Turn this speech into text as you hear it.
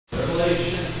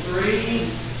Revelation 3.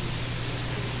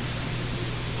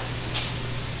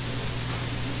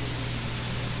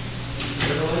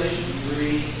 Revelation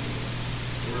 3.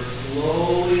 We're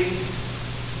slowly,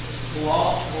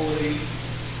 slothfully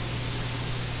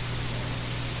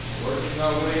working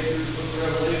our way through the book of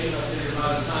Revelation. I figure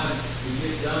by the time we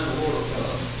get done, the Lord will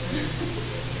come.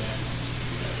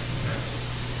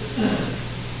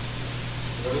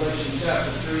 Revelation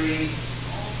chapter 3.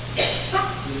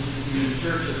 This is the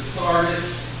church of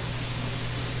Sardis.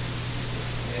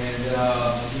 And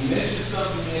he mentioned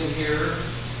something in here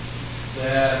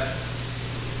that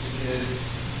is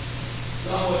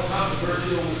somewhat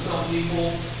controversial with some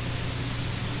people.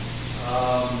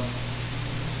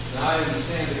 And I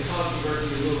understand the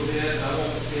controversy a little bit. I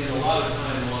won't spend a lot of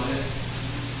time on it.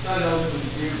 I know some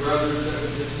dear brothers that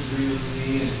would disagree with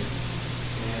me,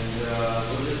 and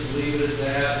we'll just leave it at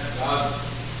that.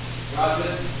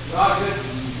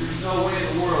 There's no way in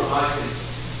the world I can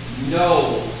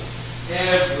know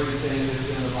everything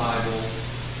that's in the Bible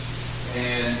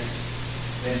and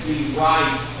be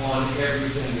right on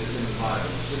everything that's in the Bible.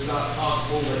 It's just not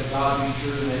possible that God be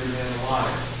true and every man a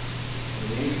liar.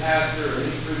 And any pastor or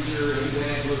any preacher or any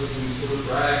evangelist who sort of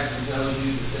brags and tells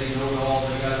you that they know it all,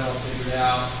 they got it all figured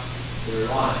out, they're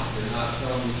lying. They're not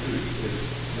telling the truth.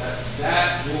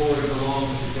 That glory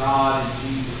belongs to God and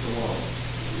Jesus alone.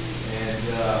 And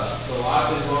so I've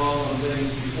been wrong on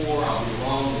things before. I'll be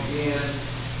wrong again.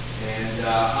 And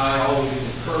I always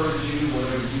encourage you,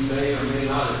 whatever you may or may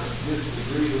not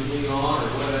disagree with me on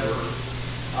or whatever,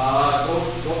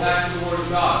 go back to the Word of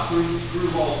God.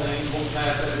 Prove all things. Hold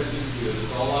fast that which is good.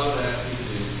 That's all I would ask you to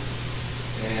do.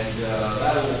 And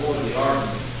that'll avoid the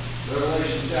argument.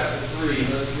 Revelation chapter 3.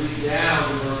 Let's read down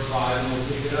to verse 5 and we'll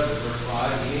pick it up at verse 5.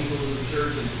 The angel of the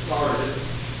church in Sardis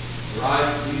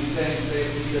writes, these things say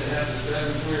to you that have the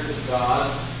seven spirits of God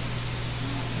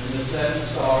and the seven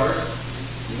stars.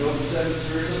 You know the seven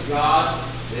spirits of God.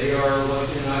 They are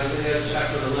what's in Isaiah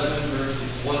chapter 11,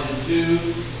 verses 1 and 2.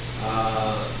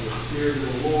 The Spirit of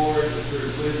the Lord, the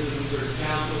Spirit of wisdom, the Spirit of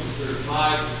counsel, the Spirit of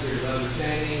might, the Spirit of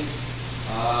understanding.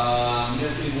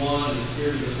 Missing one, the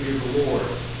Spirit of the fear of the Lord.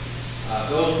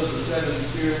 Those are the seven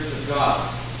spirits of God.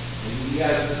 And he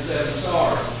has the seven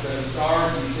stars. The seven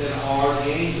stars, he said, are the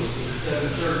angels of the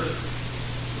seven churches.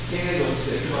 The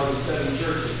candlesticks are the seven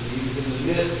churches. He was in the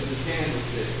midst of the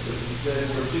candlesticks. But he said,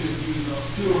 where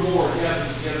two or more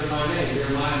gathered together in my name, there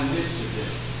am I in the midst of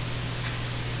them.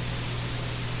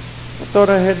 I thought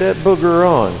I had that booger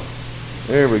on.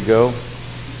 There we go.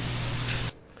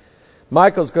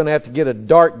 Michael's going to have to get a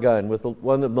dart gun with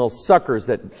one of those suckers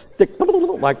that stick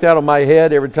like that on my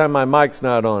head every time my mic's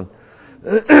not on.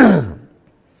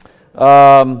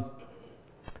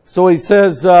 So he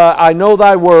says, I know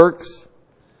thy works,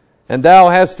 and thou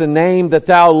hast a name that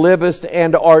thou livest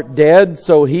and art dead.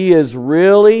 So he is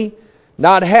really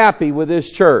not happy with his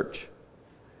church.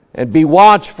 And be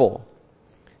watchful,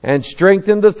 and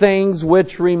strengthen the things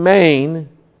which remain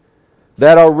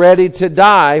that are ready to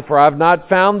die, for I have not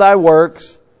found thy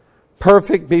works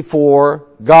perfect before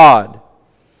God.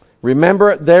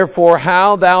 Remember therefore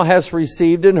how thou hast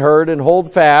received and heard, and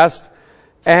hold fast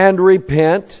and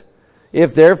repent.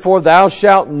 If therefore thou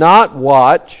shalt not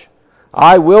watch,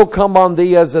 I will come on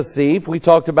thee as a thief. We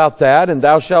talked about that. And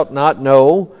thou shalt not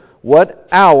know what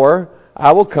hour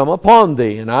I will come upon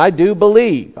thee. And I do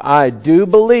believe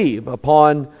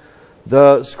upon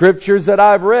the scriptures that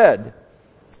I've read,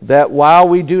 that while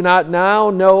we do not now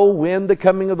know when the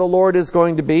coming of the Lord is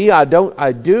going to be, I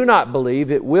do not believe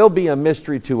it will be a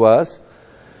mystery to us.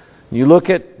 You look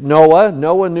at Noah.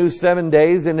 Noah knew 7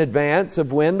 days in advance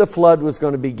of when the flood was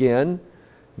going to begin.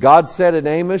 God said in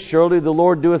Amos, surely the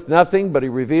Lord doeth nothing, but he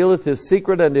revealeth his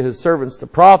secret unto his servants the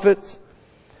prophets.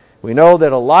 We know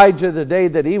that Elijah, the day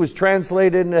that he was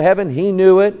translated into heaven, he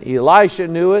knew it. Elisha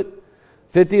knew it.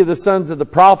 50 of the sons of the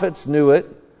prophets knew it.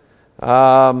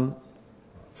 And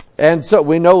so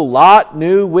we know Lot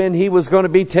knew when he was going to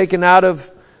be taken out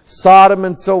of Sodom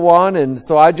and so on. And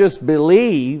so I just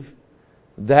believe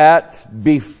that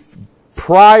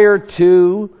prior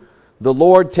to the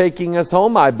Lord taking us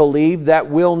home, I believe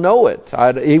that we'll know it.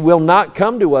 He will not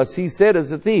come to us, he said,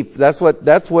 as a thief. That's what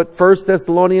 1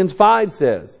 Thessalonians 5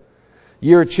 says.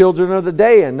 Ye are children of the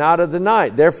day and not of the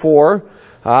night. Therefore,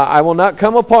 I will not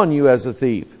come upon you as a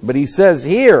thief. But he says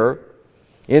here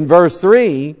in verse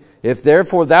 3, if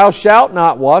therefore thou shalt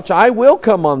not watch, I will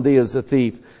come on thee as a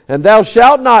thief, and thou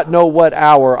shalt not know what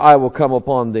hour I will come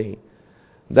upon thee.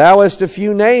 Thou hast a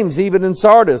few names, even in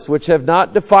Sardis, which have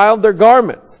not defiled their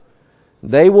garments.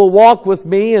 They will walk with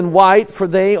me in white, for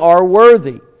they are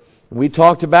worthy. We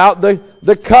talked about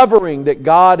the covering that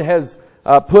God has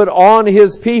put on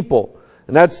his people.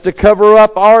 And that's to cover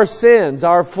up our sins,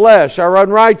 our flesh, our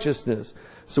unrighteousness.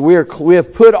 So we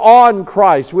have put on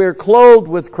Christ. We are clothed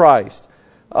with Christ.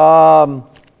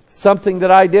 Something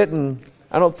that I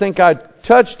don't think I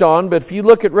touched on, but if you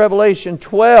look at Revelation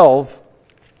 12,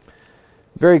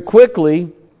 very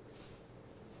quickly,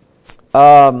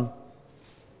 women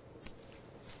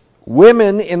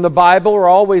in the Bible are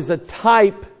always a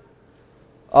type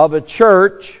of a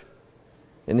church.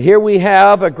 And here we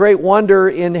have a great wonder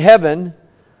in heaven,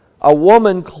 a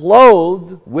woman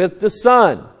clothed with the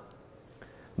sun.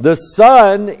 The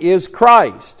sun is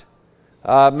Christ.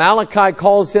 Malachi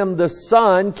calls him the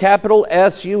Son, capital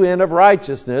S-U-N, of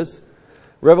righteousness.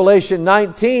 Revelation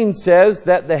 19 says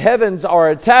that the heavens are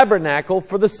a tabernacle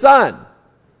for the sun.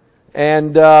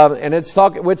 And it's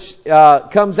talking, which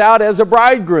comes out as a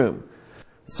bridegroom.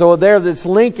 So there that's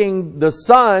linking the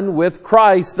Son with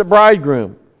Christ, the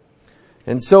bridegroom.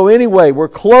 And so anyway, we're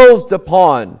clothed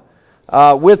upon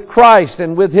with Christ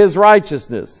and with His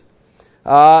righteousness.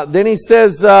 Then he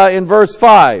says in verse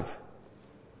 5,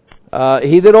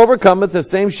 he that overcometh, the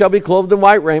same shall be clothed in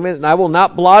white raiment, and I will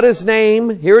not blot his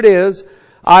name. Here it is.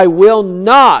 I will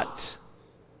not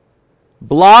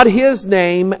blot his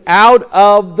name out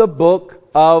of the book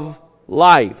of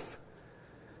life.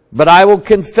 But I will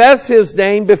confess his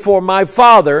name before my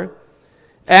Father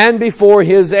and before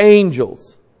His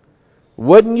angels.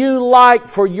 Wouldn't you like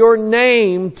for your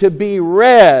name to be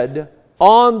read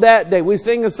on that day? We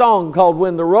sing a song called,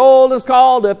 When the Roll is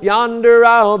Called Up Yonder,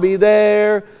 I'll Be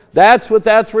There. That's what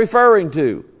that's referring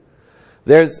to.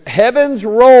 There's heaven's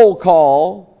roll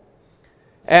call,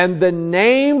 and the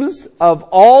names of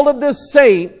all of the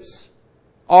saints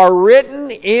are written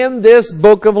in this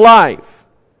book of life.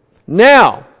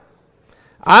 Now,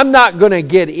 I'm not going to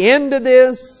get into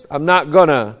this. I'm not going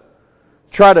to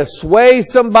try to sway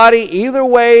somebody either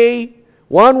way,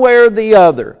 one way or the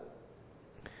other.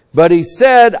 But he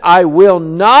said, I will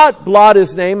not blot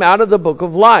his name out of the book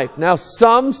of life. Now,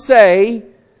 some say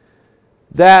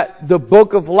that the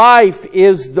book of life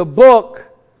is the book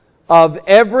of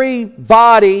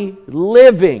everybody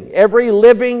living, every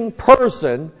living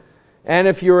person. And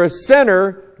if you're a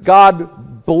sinner,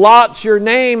 God blots your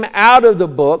name out of the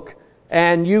book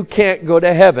and you can't go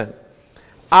to heaven.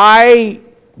 I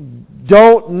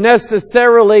don't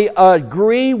necessarily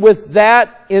agree with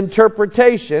that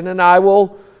interpretation, and I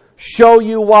will show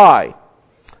you why.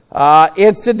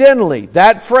 Incidentally,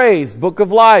 that phrase, book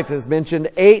of life, is mentioned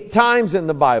 8 times in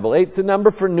the Bible. 8's the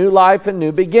number for new life and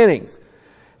new beginnings.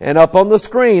 And up on the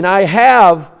screen, I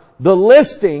have the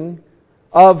listing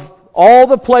of all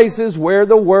the places where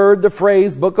the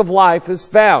phrase book of life is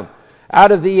found.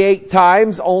 Out of the 8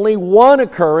 times, only 1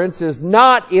 occurrence is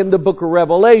not in the book of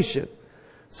Revelation.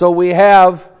 So we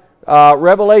have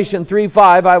Revelation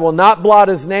 3:5, I will not blot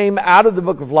his name out of the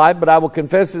book of life, but I will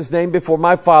confess his name before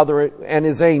my Father and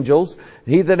His angels.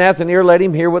 He that hath an ear, let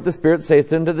him hear what the Spirit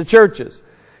saith unto the churches.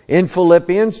 In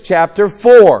Philippians chapter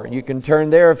 4, you can turn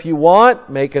there if you want.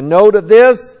 Make a note of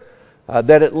this,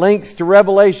 that it links to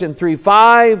Revelation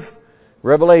 3:5,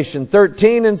 Revelation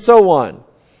 13, and so on.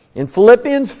 In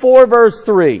Philippians 4 verse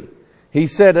 3, he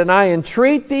said, and I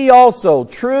entreat thee also,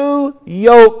 true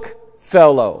yoke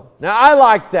fellow. Now, I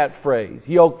like that phrase,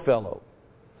 yoke fellow.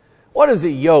 What is a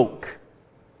yoke?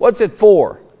 What's it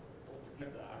for?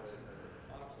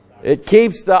 It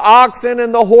keeps the oxen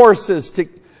and the horses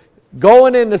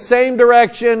going in the same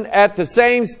direction at the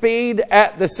same speed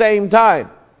at the same time.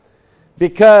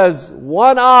 Because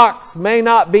one ox may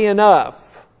not be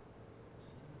enough.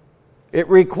 It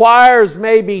requires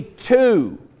maybe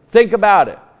 2. Think about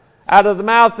it. Out of the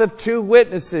mouth of 2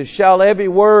 witnesses shall every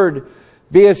word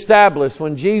be established.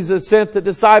 When Jesus sent the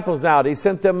disciples out, He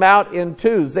sent them out in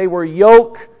 2s. They were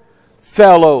yoke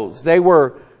fellows. They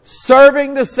were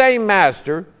serving the same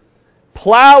master,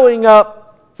 plowing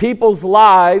up people's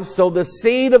lives so the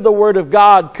seed of the Word of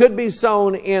God could be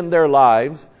sown in their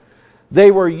lives. They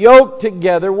were yoked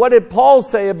together. What did Paul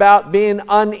say about being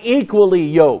unequally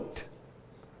yoked?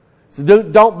 So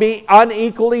don't be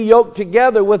unequally yoked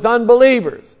together with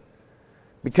unbelievers.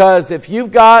 Because if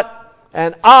you've got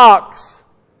an ox,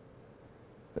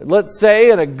 let's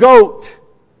say, and a goat,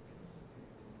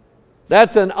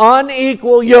 that's an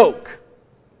unequal yoke.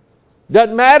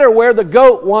 Doesn't matter where the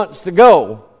goat wants to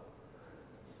go.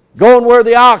 Going where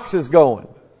the ox is going.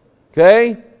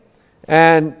 Okay?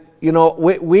 And, you know,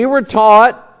 we were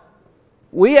taught,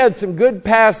 we had some good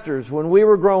pastors when we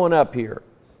were growing up here.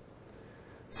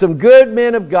 Some good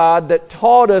men of God that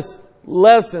taught us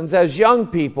lessons as young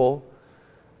people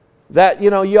that, you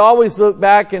know, you always look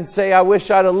back and say, I wish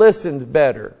I'd have listened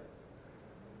better.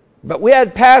 But we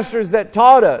had pastors that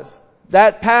taught us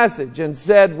that passage and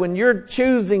said, when you're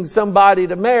choosing somebody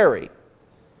to marry,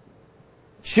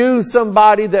 choose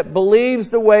somebody that believes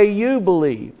the way you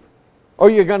believe, or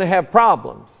you're going to have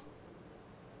problems.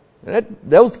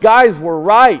 Those guys were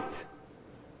right.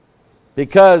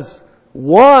 Because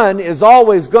one is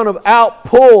always going to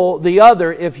outpull the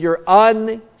other if you're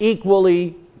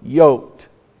unequally yoked.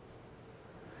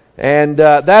 And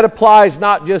that applies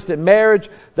not just in marriage,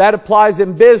 that applies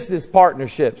in business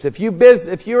partnerships. If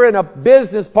you're in a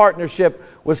business partnership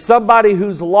with somebody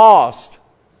who's lost,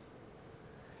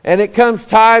 and it comes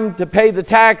time to pay the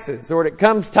taxes, or it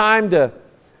comes time to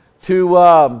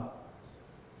do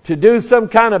some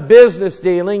kind of business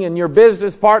dealing, and your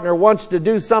business partner wants to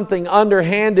do something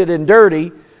underhanded and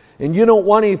dirty, and you don't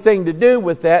want anything to do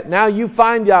with that, now you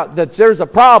find out that there's a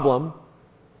problem,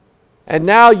 and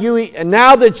now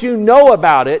that you know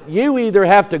about it, you either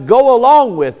have to go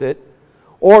along with it,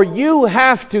 or you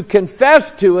have to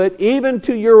confess to it, even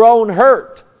to your own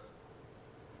hurt.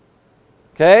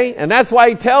 Okay? And that's why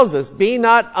he tells us, be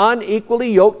not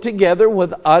unequally yoked together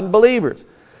with unbelievers.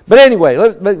 But anyway,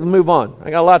 let's move on.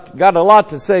 I got a lot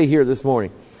to say here this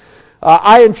morning.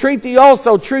 I entreat thee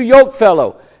also, true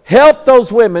yokefellow, help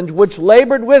those women which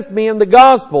labored with me in the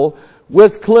gospel,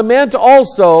 with Clement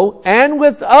also, and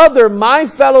with other my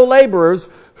fellow laborers,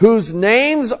 whose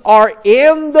names are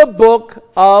in the book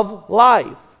of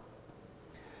life.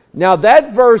 Now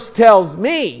that verse tells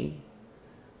me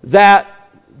that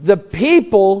the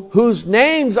people whose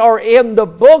names are in the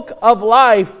book of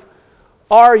life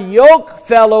are yoke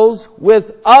fellows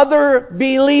with other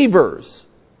believers.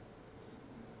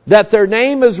 That their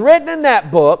name is written in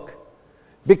that book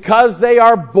because they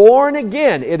are born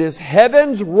again. It is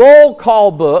heaven's roll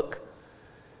call book.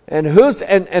 And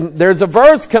there's a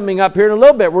verse coming up here in a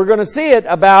little bit. We're going to see it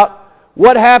about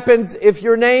what happens if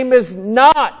your name is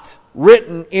not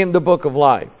written in the book of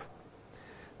life.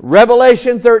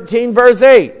 Revelation 13 verse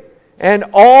 8. And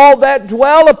all that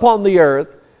dwell upon the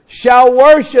earth shall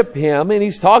worship him. And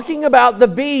he's talking about the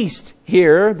beast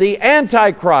here, the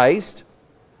Antichrist,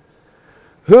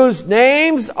 whose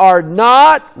names are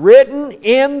not written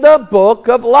in the book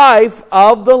of life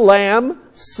of the Lamb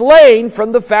slain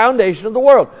from the foundation of the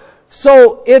world.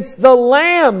 So it's the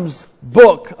Lamb's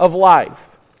book of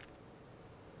life.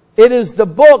 It is the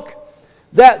book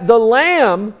that the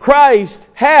Lamb, Christ,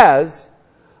 has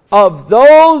of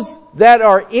those that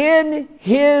are in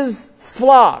his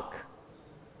flock.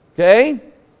 Okay?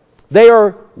 They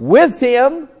are with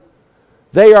him.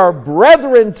 They are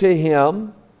brethren to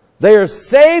him. They are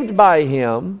saved by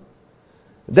him.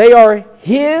 They are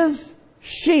his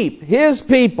sheep, his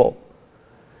people.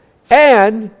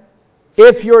 And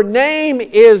if your name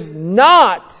is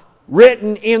not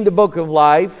written in the book of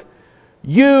life,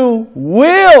 you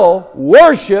will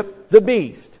worship the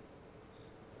beast.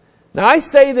 Now I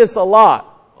say this a lot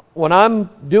when I'm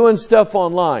doing stuff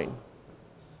online.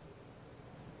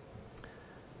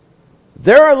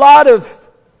 There are a lot of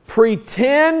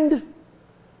pretend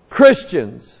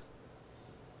Christians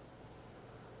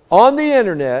on the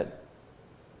internet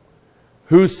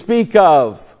who speak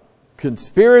of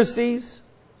conspiracies,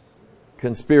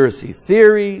 conspiracy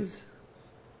theories,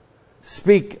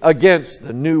 speak against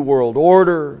the New World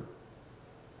Order,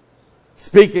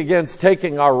 speak against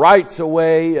taking our rights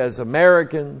away as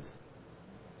Americans.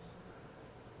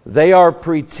 They are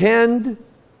pretend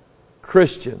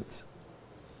Christians.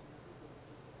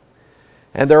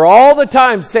 And they're all the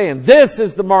time saying, this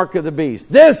is the mark of the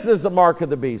beast. This is the mark of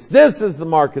the beast. This is the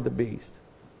mark of the beast.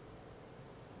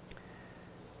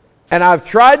 And I've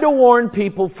tried to warn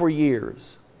people for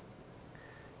years.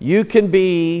 You can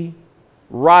be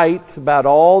right about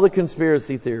all the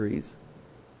conspiracy theories.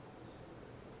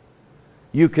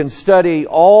 You can study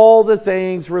all the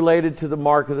things related to the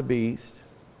mark of the beast.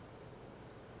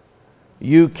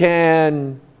 You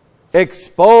can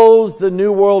expose the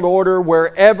New World Order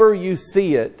wherever you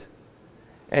see it.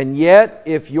 And yet,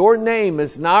 if your name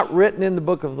is not written in the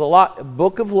book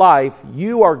of life,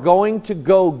 you are going to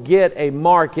go get a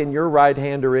mark in your right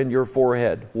hand or in your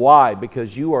forehead. Why?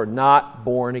 Because you are not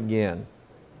born again.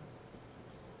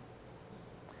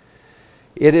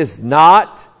 It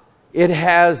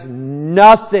has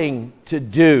nothing to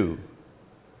do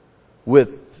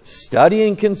with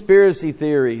studying conspiracy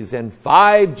theories and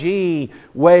 5G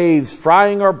waves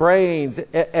frying our brains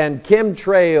and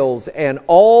chemtrails and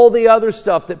all the other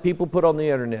stuff that people put on the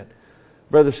internet.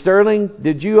 Brother Sterling,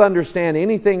 did you understand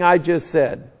anything I just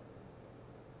said?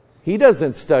 He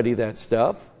doesn't study that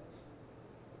stuff.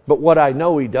 But what I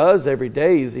know he does every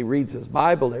day is he reads his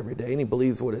Bible every day and he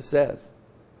believes what it says.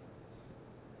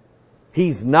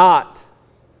 He's not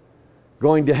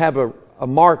going to have a a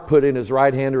mark put in his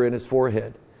right hand or in his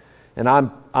forehead. And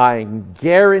I'm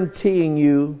guaranteeing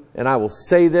you, and I will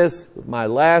say this with my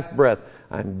last breath,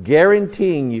 I'm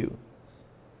guaranteeing you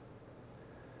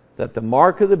that the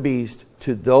mark of the beast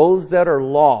to those that are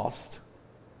lost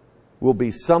will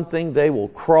be something they will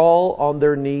crawl on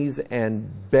their knees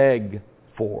and beg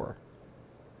for.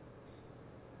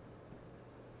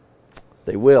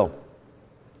 They will.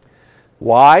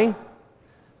 Why?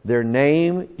 Their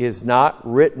name is not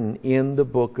written in the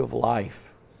book of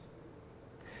life.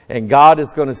 And God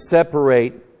is going to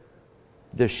separate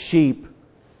the sheep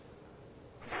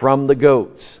from the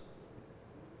goats.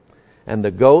 And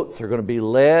the goats are going to be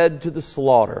led to the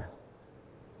slaughter.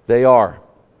 They are.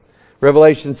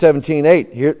 Revelation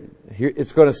 17:8. Here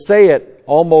it's going to say it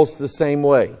almost the same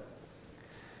way.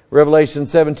 Revelation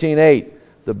 17:8.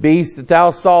 The beast that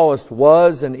thou sawest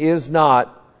was and is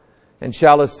not, and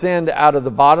shall ascend out of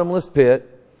the bottomless pit,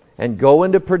 and go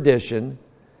into perdition,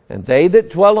 and they that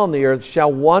dwell on the earth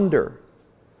shall wonder,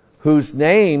 whose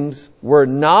names were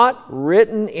not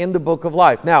written in the book of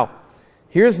life. Now,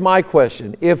 here's my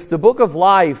question. If the book of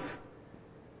life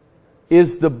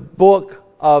is the book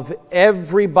of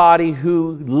everybody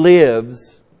who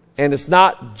lives, and it's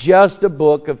not just a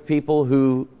book of people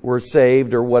who were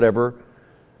saved or whatever,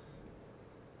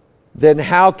 then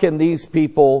how can these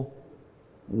people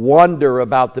wonder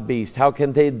about the beast? How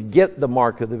can they get the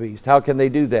mark of the beast? How can they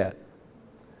do that?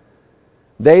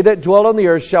 They that dwell on the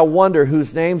earth shall wonder,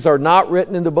 whose names are not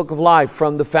written in the book of life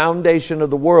from the foundation of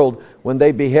the world, when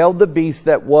they beheld the beast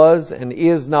that was and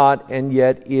is not and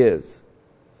yet is.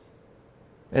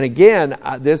 And again,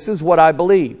 this is what I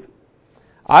believe.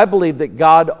 I believe that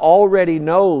God already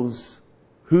knows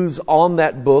who's on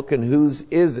that book and whose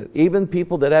isn't. Even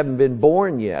people that haven't been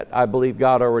born yet, I believe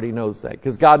God already knows that.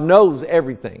 Because God knows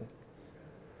everything.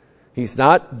 He's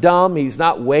not dumb. He's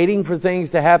not waiting for things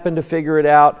to happen to figure it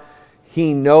out.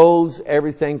 He knows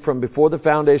everything from before the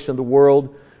foundation of the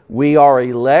world. We are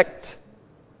elect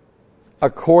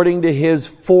according to His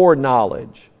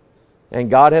foreknowledge. And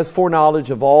God has foreknowledge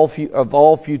of all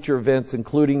future events,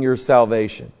 including your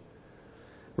salvation.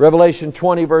 Revelation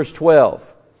 20, verse 12.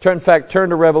 In fact, turn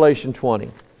to Revelation 20.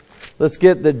 Let's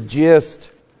get the gist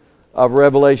of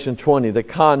Revelation 20, the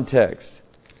context.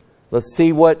 Let's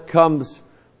see what comes.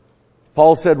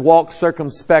 Paul said, walk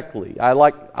circumspectly. I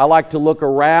like to look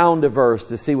around a verse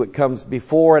to see what comes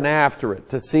before and after it,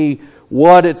 to see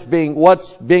what's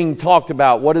being talked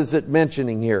about. What is it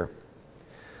mentioning here?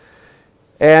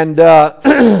 And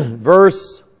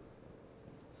verse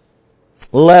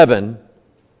 11,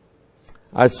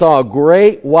 I saw a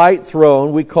great white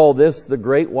throne. We call this the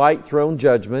great white throne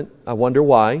judgment. I wonder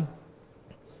why.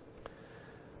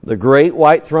 The great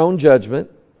white throne judgment.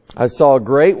 I saw a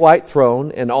great white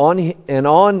throne, and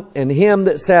him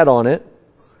that sat on it,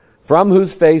 from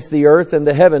whose face the earth and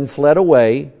the heaven fled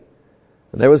away,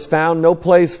 and there was found no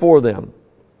place for them.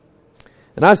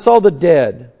 And I saw the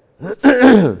dead,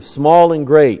 small and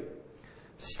great,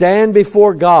 stand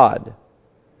before God,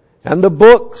 and the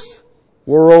books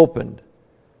were opened.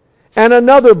 And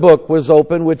another book was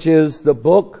opened, which is the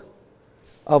book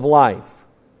of life.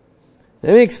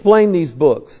 Let me explain these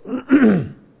books.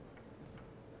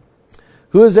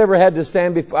 Who has ever had to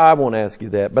stand before? I won't ask you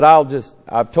that, but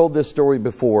I've told this story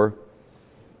before.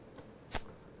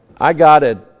 I got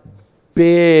a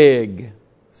big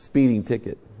speeding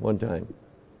ticket one time.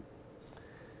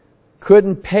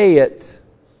 Couldn't pay it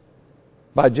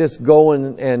by just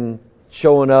going and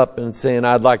showing up and saying,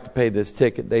 I'd like to pay this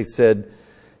ticket. They said,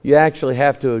 you actually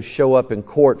have to show up in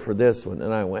court for this one.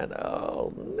 And I went,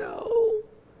 oh no.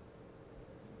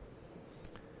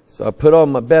 So I put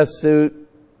on my best suit,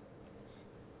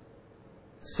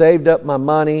 saved up my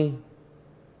money,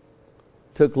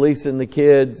 took Lisa and the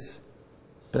kids,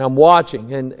 and I'm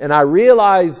watching. And I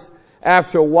realize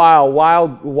after a while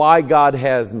why God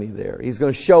has me there. He's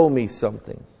going to show me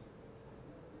something.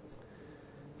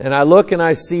 And I look and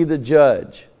I see the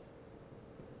judge.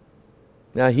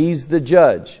 Now, he's the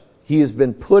judge. He has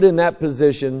been put in that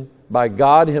position by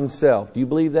God Himself. Do you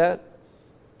believe that?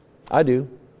 I do.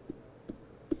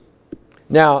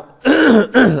 Now,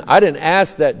 I didn't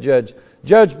ask that judge,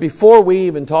 Judge, before we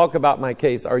even talk about my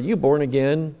case, are you born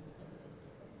again?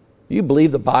 Do you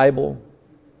believe the Bible?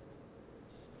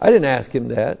 I didn't ask him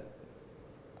that.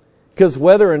 Because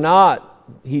whether or not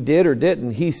he did or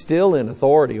didn't, he's still in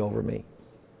authority over me.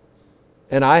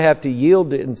 And I have to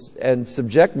yield and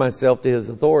subject myself to his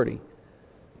authority.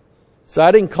 So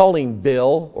I didn't call him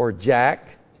Bill or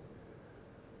Jack.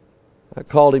 I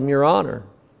called him Your Honor.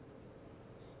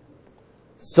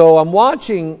 So I'm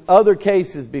watching other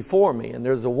cases before me, and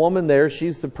there's a woman there.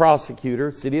 She's the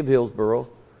prosecutor, City of Hillsboro.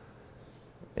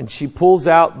 And she pulls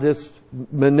out this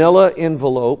manila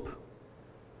envelope,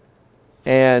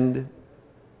 and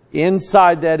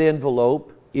inside that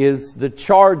envelope is the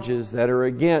charges that are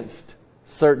against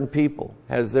certain people.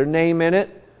 Has their name in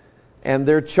it and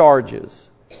their charges.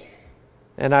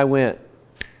 And I went,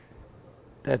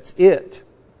 that's it.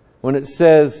 When it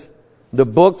says the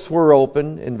books were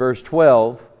opened in verse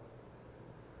 12,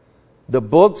 the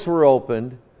books were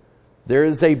opened. There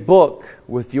is a book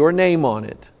with your name on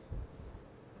it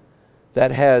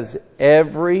that has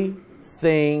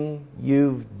everything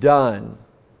you've done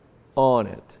on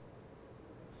it.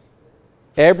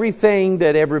 Everything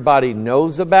that everybody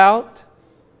knows about,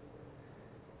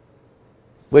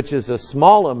 which is a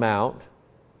small amount,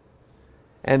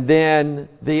 and then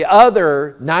the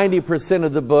other 90%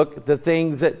 of the book, the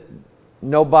things that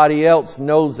nobody else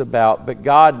knows about, but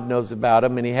God knows about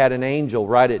them, and He had an angel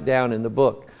write it down in the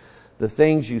book. The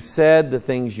things you said, the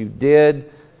things you did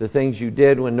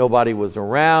when nobody was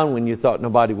around, when you thought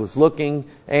nobody was looking,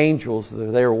 angels,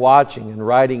 they were watching and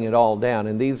writing it all down.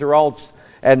 And these are all,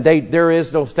 and there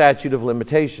is no statute of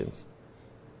limitations.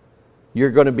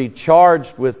 You're going to be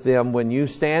charged with them when you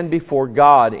stand before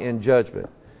God in judgment.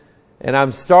 And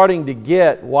I'm starting to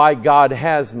get why God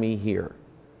has me here.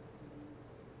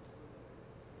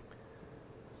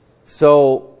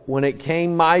 So when it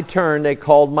came my turn, they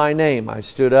called my name. I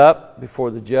stood up before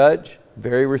the judge,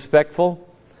 very respectful.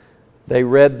 They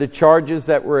read the charges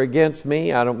that were against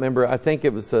me. I don't remember. I think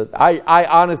it was I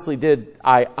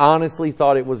honestly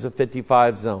thought it was a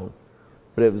 55 zone,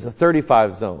 but it was a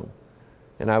 35 zone,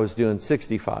 and I was doing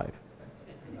 65.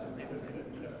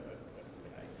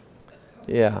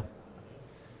 Yeah.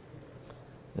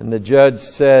 And the judge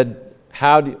said,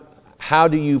 how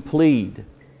do you plead?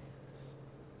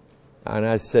 And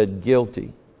I said,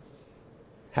 guilty.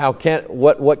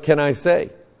 What can I say?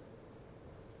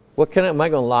 Am I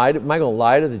going to lie? Am I going to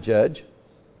lie to the judge?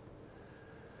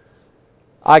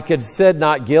 I could have said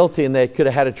not guilty and they could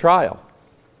have had a trial.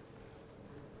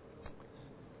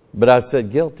 But I said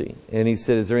guilty. And he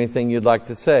said, is there anything you'd like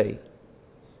to say?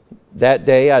 That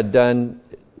day I'd done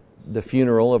the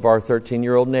funeral of our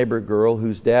 13-year-old neighbor girl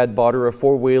whose dad bought her a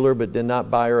four-wheeler but did not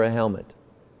buy her a helmet.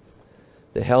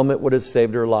 The helmet would have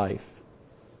saved her life.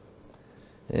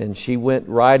 And she went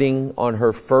riding on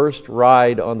her first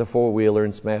ride on the four-wheeler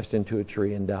and smashed into a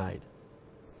tree and died.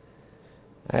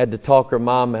 I had to talk her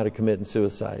mom out of committing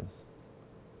suicide.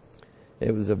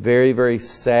 It was a very, very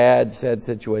sad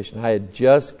situation. I had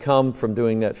just come from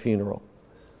doing that funeral.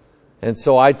 And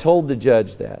so I told the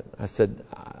judge that. I said,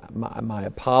 my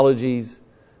apologies,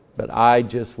 but I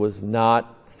just was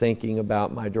not thinking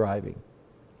about my driving.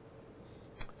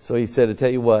 So he said, I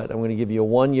tell you what, I'm going to give you a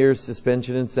 1-year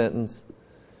suspension and sentence.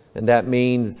 And that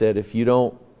means that if you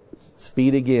don't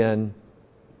speed again,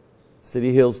 City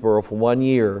of Hillsboro, for 1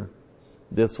 year,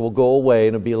 this will go away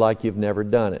and it'll be like you've never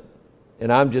done it.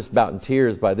 And I'm just about in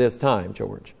tears by this time,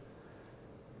 George.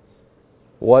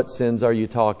 What sins are you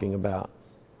talking about?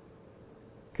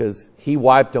 Because he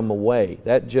wiped them away.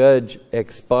 That judge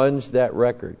expunged that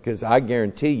record. Because I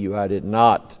guarantee you I did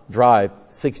not drive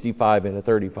 65 in a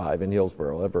 35 in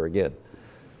Hillsboro ever again.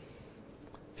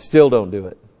 Still don't do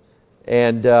it.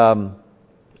 And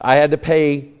I had to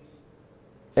pay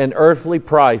an earthly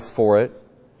price for it,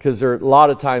 because a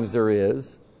lot of times there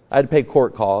is. I had to pay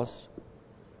court costs.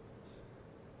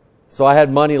 So I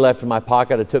had money left in my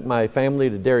pocket. I took my family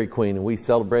to Dairy Queen and we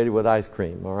celebrated with ice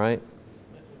cream, all right?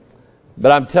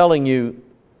 But I'm telling you,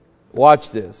 watch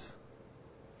this.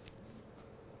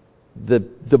 The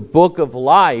book of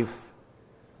life,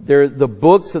 the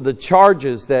books of the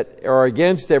charges that are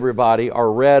against everybody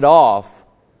are read off.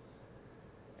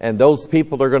 And those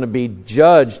people are going to be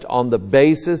judged on the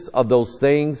basis of those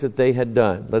things that they had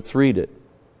done. Let's read it.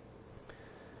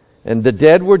 And the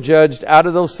dead were judged out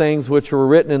of those things which were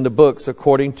written in the books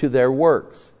according to their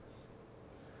works.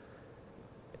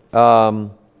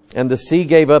 And the sea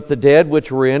gave up the dead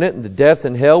which were in it, and the death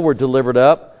and hell were delivered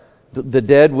up, the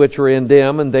dead which were in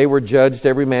them, and they were judged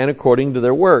every man according to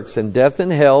their works. And death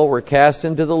and hell were cast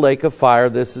into the lake of fire.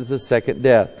 This is the second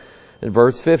death. In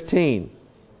verse 15.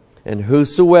 And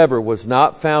whosoever was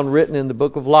not found written in the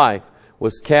book of life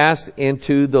was cast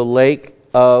into the lake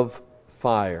of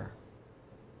fire.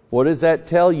 What does that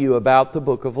tell you about the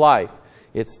book of life?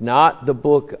 It's not the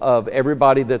book of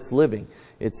everybody that's living.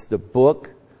 It's the book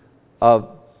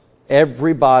of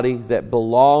everybody that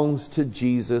belongs to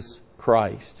Jesus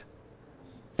Christ.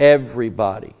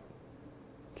 Everybody.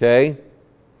 Okay?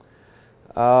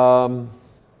 Who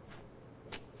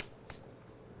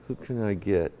can I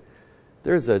get?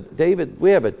 David,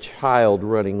 we have a child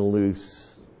running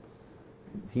loose.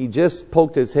 He just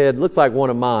poked his head, looks like one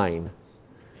of mine.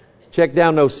 Check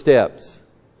down those steps.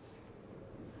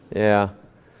 Yeah.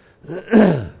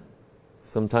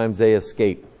 Sometimes they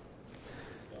escape.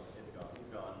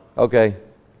 Okay.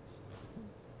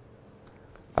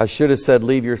 I should have said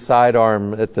leave your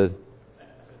sidearm at the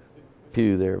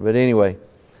pew there. But anyway.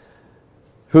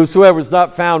 Whosoever is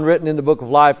not found written in the book of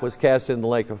life was cast into the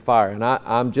lake of fire. And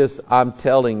I'm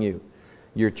telling you,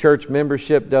 your church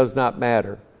membership does not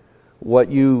matter. What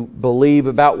you believe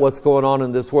about what's going on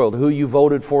in this world, who you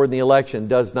voted for in the election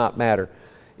does not matter.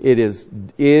 It is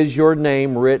your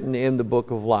name written in the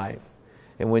book of life?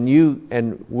 And when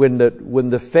the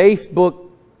Facebook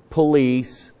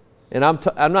police, and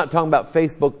I'm not talking about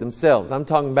Facebook themselves, I'm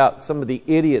talking about some of the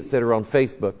idiots that are on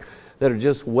Facebook that are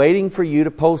just waiting for you to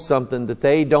post something that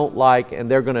they don't like, and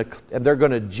they're going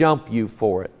to jump you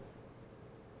for it.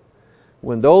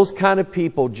 When those kind of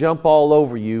people jump all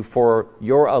over you for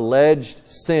your alleged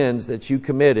sins that you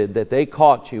committed, that they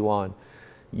caught you on,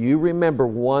 you remember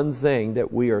one thing,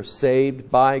 that we are saved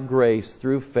by grace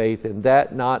through faith, and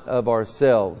that not of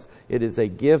ourselves. It is a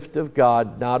gift of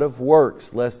God, not of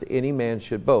works, lest any man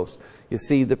should boast. You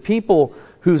see, the people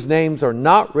whose names are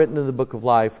not written in the book of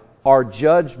life are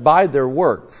judged by their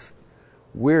works.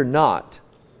 We're not.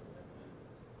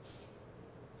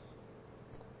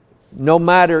 No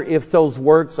matter if those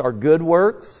works are good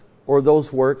works or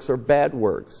those works are bad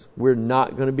works, we're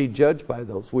not going to be judged by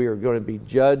those. We are going to be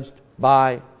judged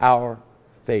by our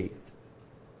faith.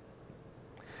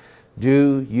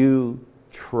 Do you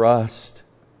trust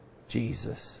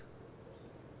Jesus?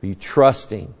 Are you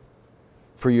trusting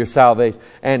for your salvation?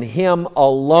 And Him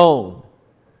alone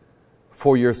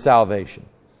for your salvation.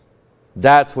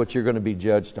 That's what you're going to be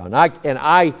judged on.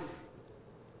 I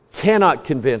cannot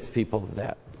convince people of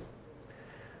that.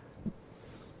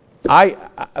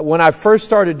 When I first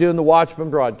started doing the Watchman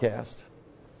broadcast,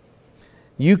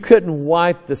 you couldn't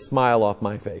wipe the smile off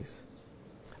my face.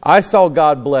 I saw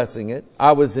God blessing it.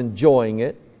 I was enjoying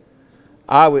it.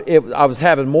 I was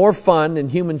having more fun than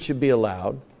humans should be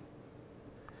allowed.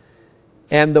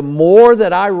 And the more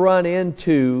that I run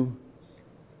into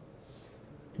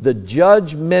the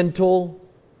judgmental,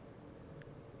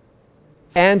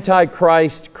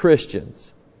 antichrist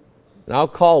Christians, and I'll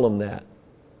call them that,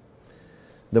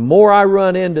 the more I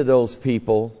run into those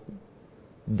people,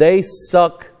 they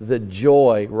suck the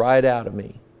joy right out of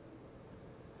me.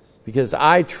 Because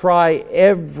I try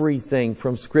everything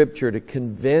from Scripture to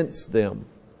convince them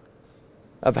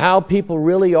of how people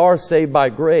really are saved by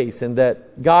grace, and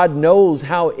that God knows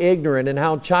how ignorant and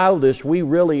how childish we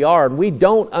really are, and we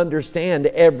don't understand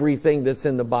everything that's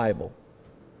in the Bible.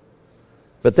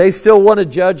 But they still want to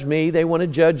judge me, they want to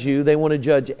judge you, they want to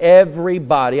judge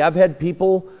everybody. I've had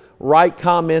people write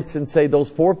comments and say,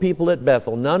 those poor people at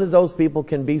Bethel, none of those people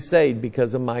can be saved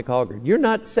because of Mike Hoggard. You're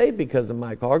not saved because of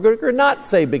Mike Hoggard. You're not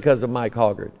saved because of Mike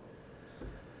Hoggard.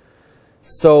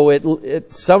 So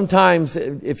sometimes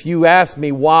if you ask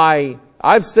me why,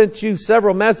 I've sent you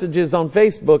several messages on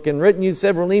Facebook and written you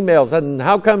several emails, and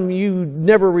how come you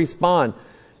never respond?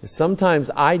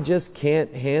 Sometimes I just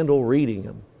can't handle reading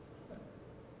them.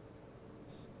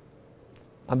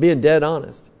 I'm being dead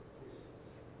honest.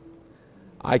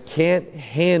 I can't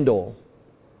handle,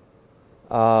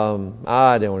 I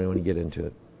don't even want to get into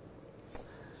it.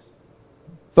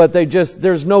 But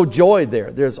there's no joy there.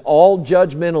 There's all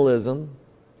judgmentalism.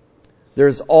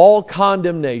 There's all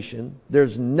condemnation.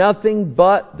 There's nothing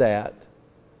but that.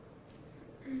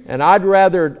 And I'd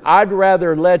rather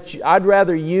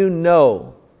you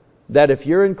know that if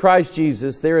you're in Christ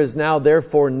Jesus, there is now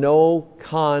therefore no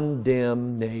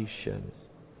condemnation.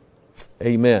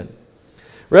 Amen.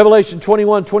 Revelation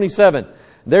 21:27.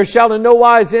 There shall in no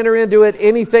wise enter into it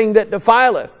anything that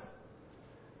defileth,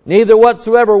 neither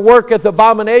whatsoever worketh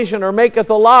abomination or maketh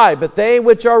a lie, but they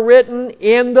which are written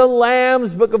in the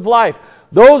Lamb's book of life.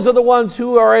 Those are the ones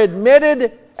who are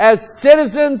admitted as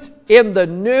citizens in the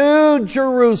New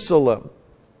Jerusalem.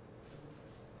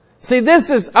 See,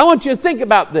 I want you to think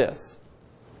about this.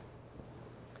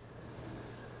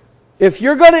 If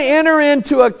you're going to enter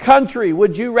into a country,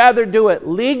 would you rather do it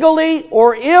legally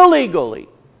or illegally?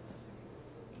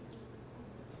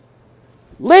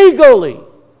 Legally.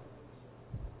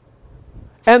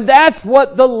 And that's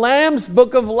what the Lamb's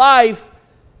Book of Life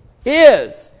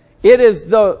is. It is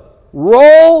the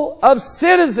roll of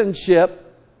citizenship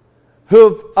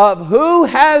of who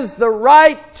has the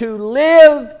right to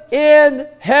live in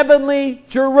heavenly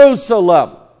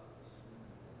Jerusalem.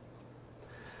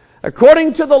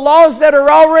 According to the laws that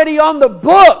are already on the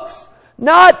books,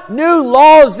 not new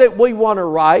laws that we want to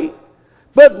write,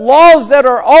 but laws that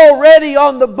are already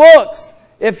on the books.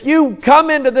 If you come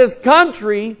into this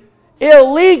country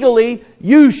illegally,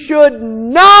 you should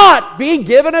not be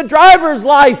given a driver's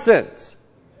license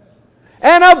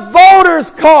and a voter's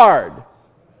card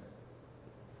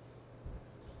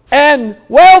and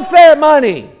welfare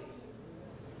money.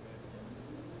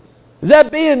 Is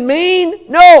that being mean?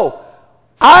 No.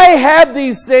 I have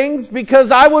these things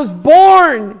because I was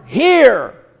born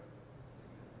here.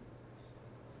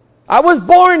 I was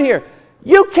born here.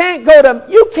 You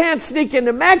can't sneak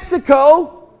into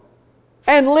Mexico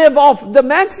and live off the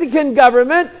Mexican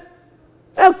government.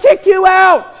 They'll kick you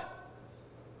out.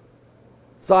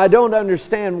 So I don't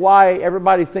understand why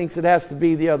everybody thinks it has to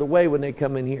be the other way when they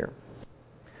come in here.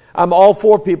 I'm all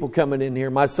for people coming in here.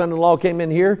 My son-in-law came in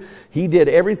here. He did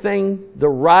everything the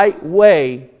right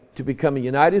way to become a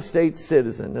United States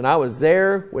citizen. And I was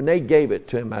there when they gave it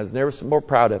to him. I was never more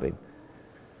proud of him.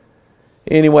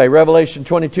 Anyway, Revelation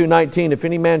 22:19, if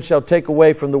any man shall take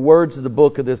away from the words of the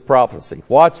book of this prophecy.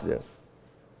 Watch this.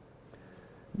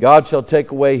 God shall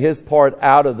take away his part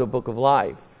out of the book of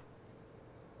life.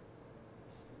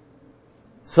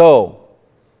 So,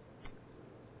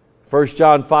 1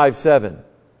 John 5:7.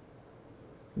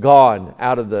 Gone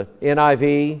out of the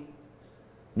NIV,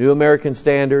 New American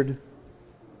Standard,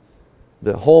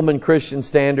 the Holman Christian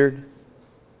Standard,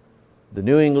 the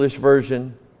New English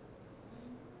Version.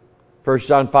 1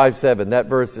 John 5:7, that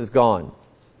verse is gone.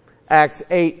 Acts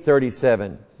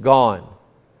 8:37, gone.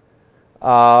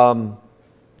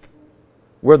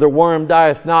 Where the worm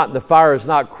dieth not and the fire is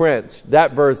not quenched,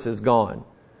 that verse is gone.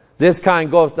 This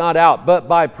kind goeth not out but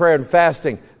by prayer and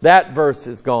fasting, that verse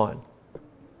is gone.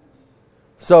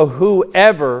 So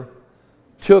whoever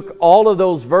took all of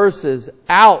those verses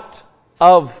out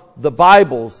of the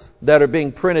Bibles that are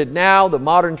being printed now, the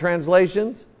modern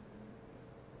translations,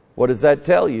 what does that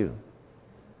tell you?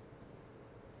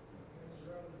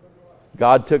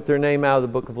 God took their name out of the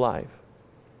book of life.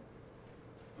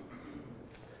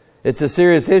 It's a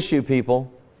serious issue,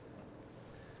 people.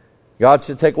 God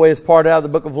should take away his part out of the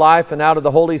book of life and out of the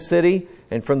holy city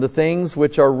and from the things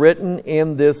which are written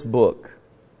in this book.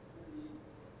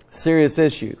 Serious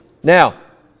issue. Now,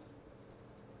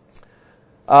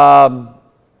 turn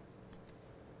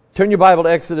your Bible to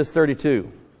Exodus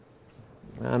 32.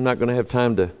 I'm not going to have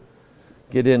time to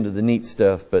get into the neat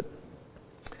stuff, but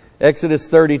Exodus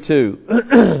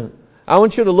 32. I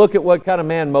want you to look at what kind of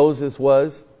man Moses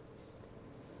was.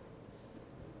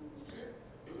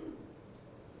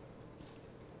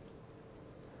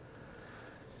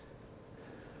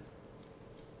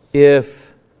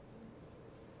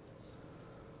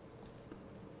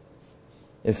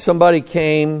 If somebody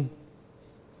came,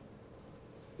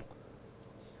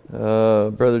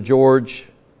 Brother George,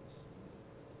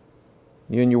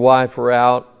 you and your wife were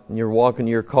out and you're walking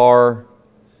to your car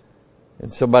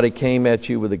and somebody came at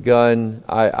you with a gun,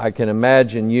 I can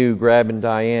imagine you grabbing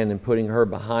Diane and putting her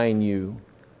behind you.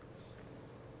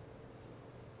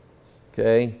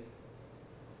 Okay?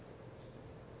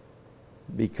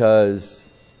 Because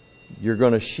you're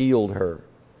going to shield her.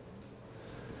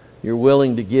 You're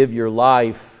willing to give your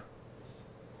life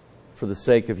for the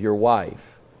sake of your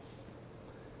wife.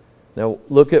 Now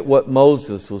look at what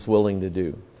Moses was willing to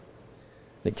do.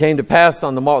 It came to pass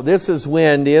on the morrow. This is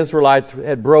when the Israelites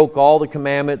had broke all the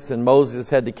commandments and Moses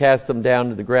had to cast them down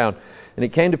to the ground. And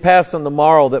it came to pass on the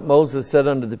morrow that Moses said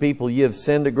unto the people, Ye have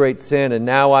sinned a great sin, and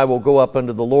now I will go up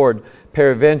unto the Lord.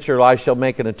 Peradventure I shall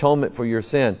make an atonement for your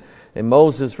sin. And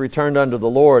Moses returned unto the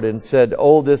Lord and said,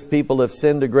 O this people have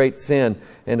sinned a great sin,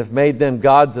 and have made them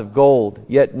gods of gold.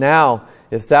 Yet now,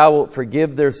 if thou wilt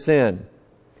forgive their sin,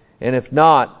 and if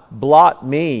not, blot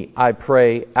me, I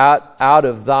pray, out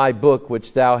of thy book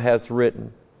which thou hast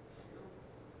written.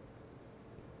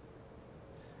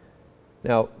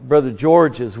 Now, Brother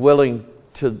George is willing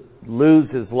to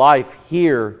lose his life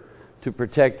here to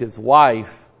protect his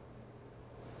wife,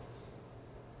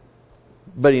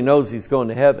 but he knows he's going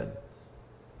to heaven.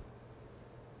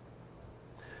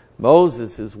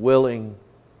 Moses is willing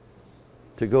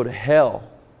to go to hell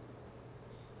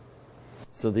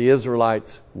so the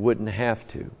Israelites wouldn't have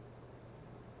to.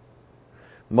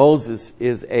 Moses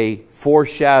is a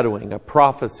foreshadowing, a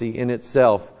prophecy in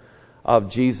itself of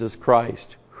Jesus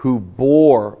Christ, who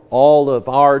bore all of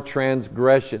our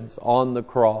transgressions on the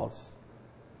cross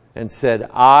and said,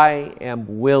 I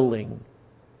am willing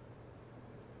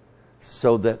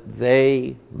so that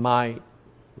they might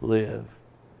live.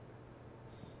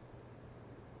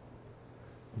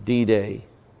 D-Day.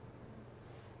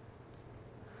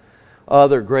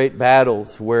 Other great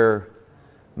battles where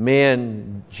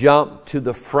men jumped to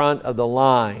the front of the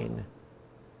line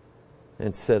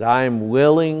and said, I am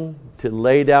willing to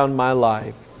lay down my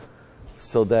life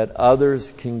so that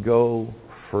others can go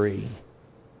free.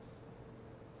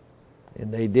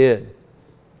 And they did.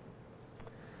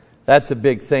 That's a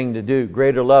big thing to do.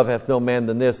 Greater love hath no man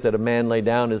than this, that a man lay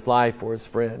down his life for his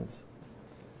friends.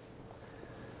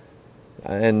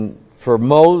 And for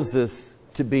Moses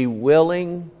to be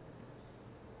willing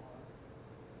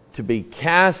to be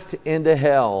cast into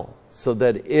hell so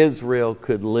that Israel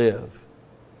could live,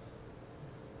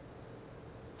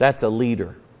 that's a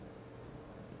leader.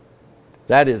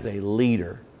 That is a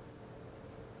leader.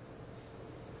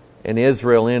 And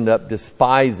Israel ended up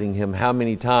despising him how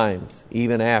many times,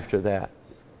 even after that?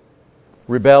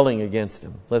 Rebelling against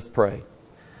him. Let's pray.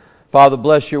 Father,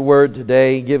 bless your word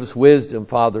today. Give us wisdom,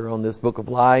 Father, on this book of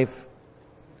life.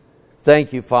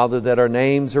 Thank you, Father, that our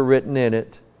names are written in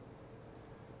it.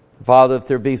 Father, if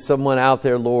there be someone out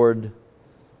there, Lord,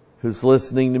 who's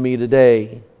listening to me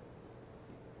today,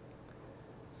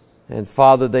 and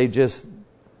Father,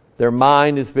 their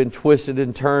mind has been twisted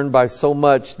and turned by so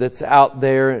much that's out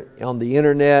there on the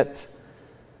internet,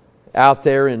 out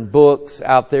there in books,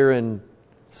 out there in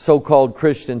so-called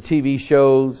Christian TV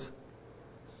shows,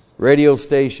 radio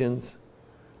stations.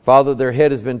 Father, their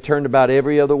head has been turned about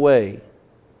every other way.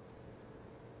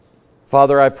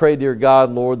 Father, I pray, dear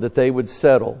God, Lord, that they would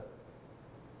settle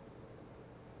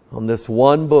on this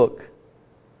one book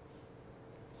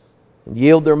and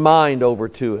yield their mind over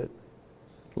to it,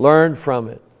 learn from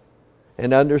it,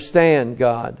 and understand,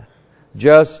 God,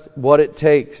 just what it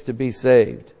takes to be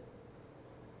saved.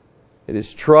 It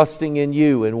is trusting in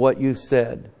you and what you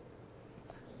said.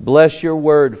 Bless your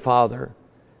word, Father.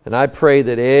 And I pray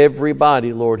that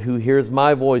everybody, Lord, who hears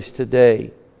my voice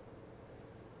today,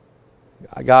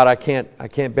 God, I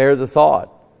can't bear the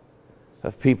thought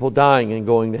of people dying and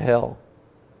going to hell.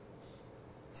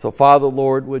 So, Father,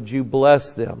 Lord, would you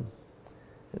bless them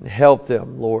and help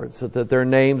them, Lord, so that their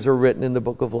names are written in the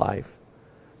book of life.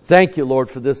 Thank you, Lord,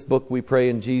 for this book, we pray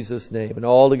in Jesus' name. And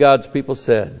all the God's people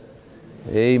said,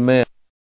 amen.